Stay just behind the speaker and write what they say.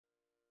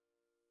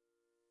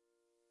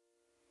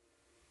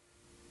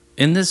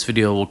In this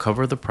video, we'll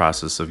cover the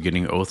process of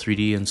getting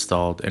O3DE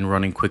installed and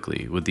running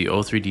quickly with the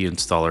O3DE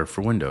installer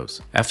for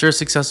Windows. After a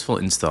successful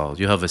install,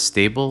 you'll have a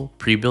stable,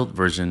 pre-built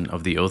version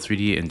of the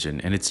O3DE engine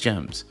and its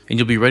gems, and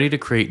you'll be ready to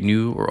create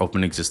new or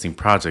open existing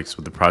projects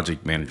with the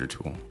Project Manager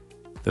tool.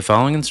 The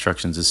following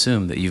instructions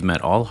assume that you've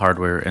met all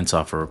hardware and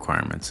software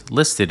requirements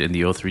listed in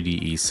the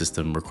O3DE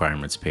System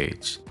Requirements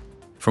page.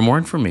 For more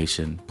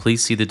information,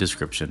 please see the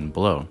description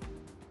below.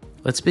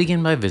 Let's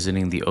begin by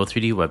visiting the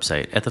O3DE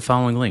website at the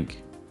following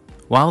link.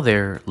 While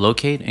there,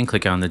 locate and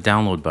click on the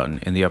Download button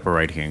in the upper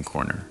right-hand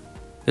corner.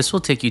 This will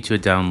take you to a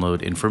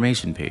download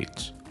information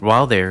page.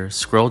 While there,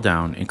 scroll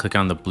down and click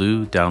on the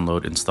blue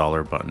Download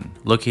Installer button,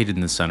 located in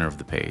the center of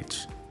the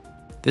page.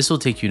 This will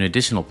take you an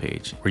additional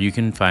page where you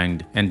can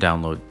find and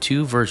download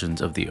two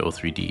versions of the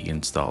O3DE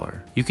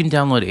installer. You can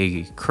download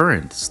a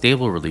current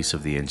stable release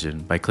of the engine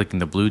by clicking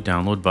the blue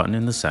download button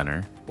in the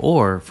center,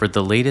 or for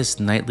the latest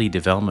nightly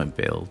development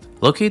build,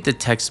 locate the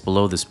text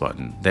below this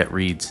button that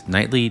reads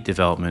Nightly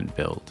Development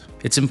Build.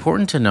 It's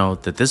important to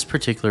note that this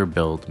particular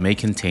build may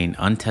contain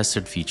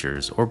untested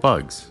features or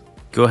bugs.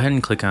 Go ahead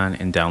and click on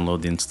and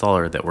download the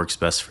installer that works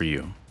best for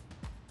you.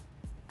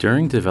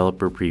 During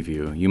developer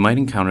preview, you might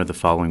encounter the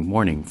following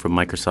warning from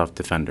Microsoft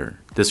Defender,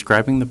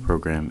 describing the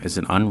program as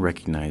an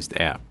unrecognized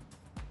app.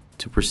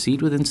 To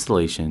proceed with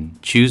installation,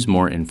 choose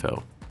More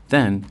Info,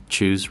 then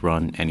choose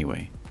Run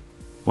Anyway.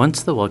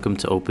 Once the Welcome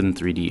to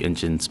O3DE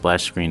Engine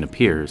splash screen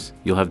appears,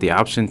 you'll have the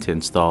option to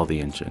install the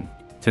engine.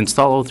 To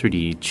install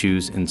O3DE,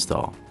 choose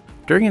Install.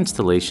 During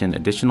installation,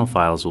 additional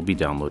files will be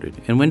downloaded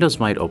and windows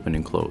might open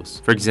and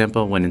close. For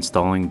example, when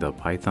installing the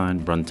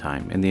Python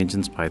runtime in the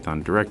engine's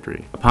Python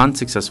directory. Upon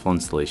successful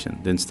installation,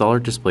 the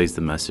installer displays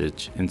the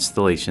message,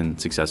 Installation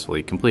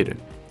successfully completed.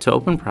 To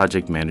open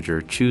Project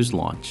Manager, choose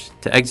Launch.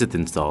 To exit the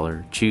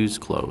installer, choose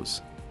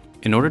Close.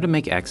 In order to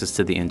make access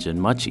to the engine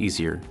much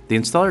easier, the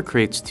installer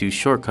creates two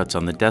shortcuts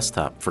on the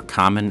desktop for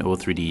common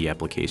O3DE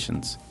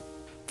applications.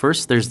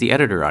 First, there's the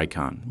editor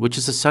icon, which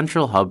is a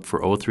central hub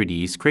for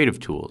O3DE's creative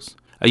tools.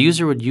 A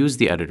user would use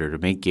the editor to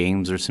make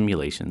games or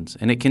simulations,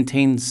 and it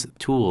contains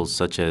tools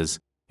such as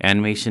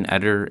Animation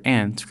Editor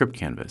and Script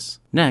Canvas.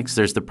 Next,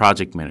 there's the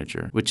Project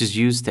Manager, which is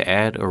used to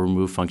add or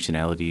remove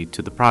functionality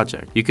to the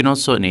project. You can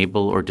also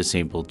enable or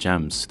disable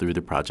gems through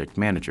the Project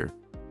Manager.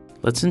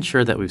 Let's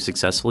ensure that we've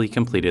successfully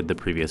completed the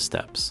previous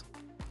steps.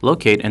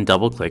 Locate and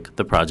double-click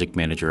the Project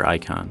Manager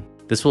icon.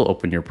 This will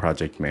open your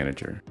Project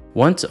Manager.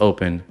 Once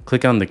open,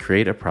 click on the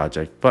Create a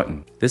Project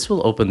button. This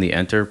will open the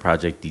Enter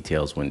Project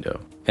Details window.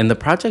 In the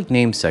Project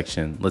Name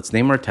section, let's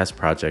name our test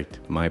project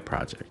My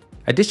Project.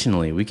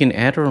 Additionally, we can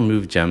add or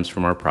remove gems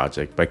from our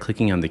project by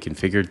clicking on the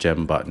Configure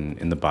Gem button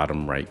in the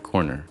bottom right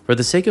corner. For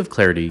the sake of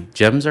clarity,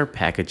 gems are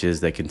packages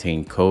that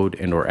contain code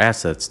and/or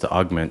assets to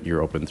augment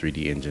your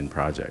O3DE Engine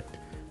project.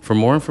 For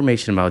more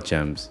information about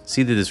gems,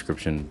 see the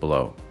description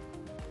below.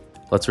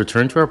 Let's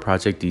return to our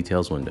project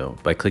details window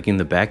by clicking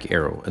the back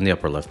arrow in the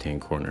upper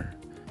left-hand corner.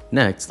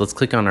 Next, let's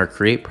click on our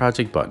Create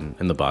Project button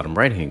in the bottom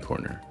right-hand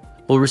corner.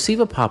 We'll receive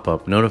a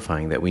pop-up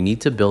notifying that we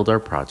need to build our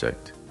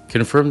project.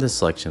 Confirm this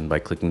selection by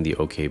clicking the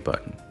OK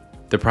button.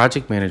 The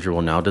Project Manager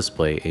will now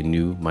display a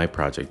new My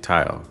Project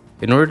tile.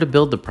 In order to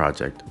build the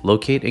project,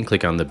 locate and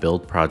click on the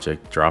Build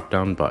Project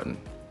drop-down button.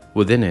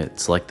 Within it,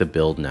 select the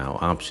Build Now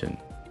option.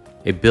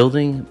 A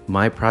Building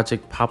My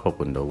Project pop-up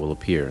window will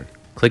appear.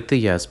 Click the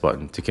Yes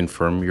button to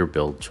confirm your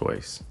build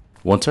choice.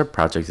 Once our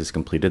project has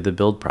completed the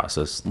build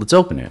process, let's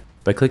open it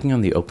by clicking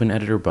on the Open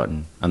Editor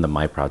button on the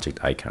My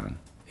Project icon.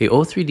 A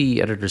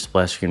O3DE Editor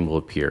splash screen will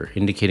appear,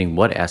 indicating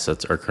what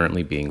assets are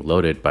currently being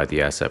loaded by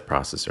the asset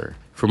processor.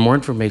 For more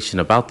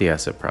information about the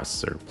asset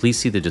processor, please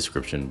see the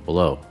description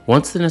below.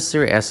 Once the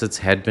necessary assets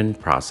had been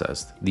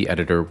processed, the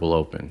editor will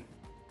open.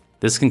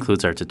 This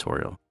concludes our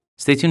tutorial.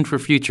 Stay tuned for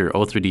future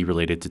O3DE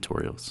related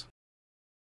tutorials.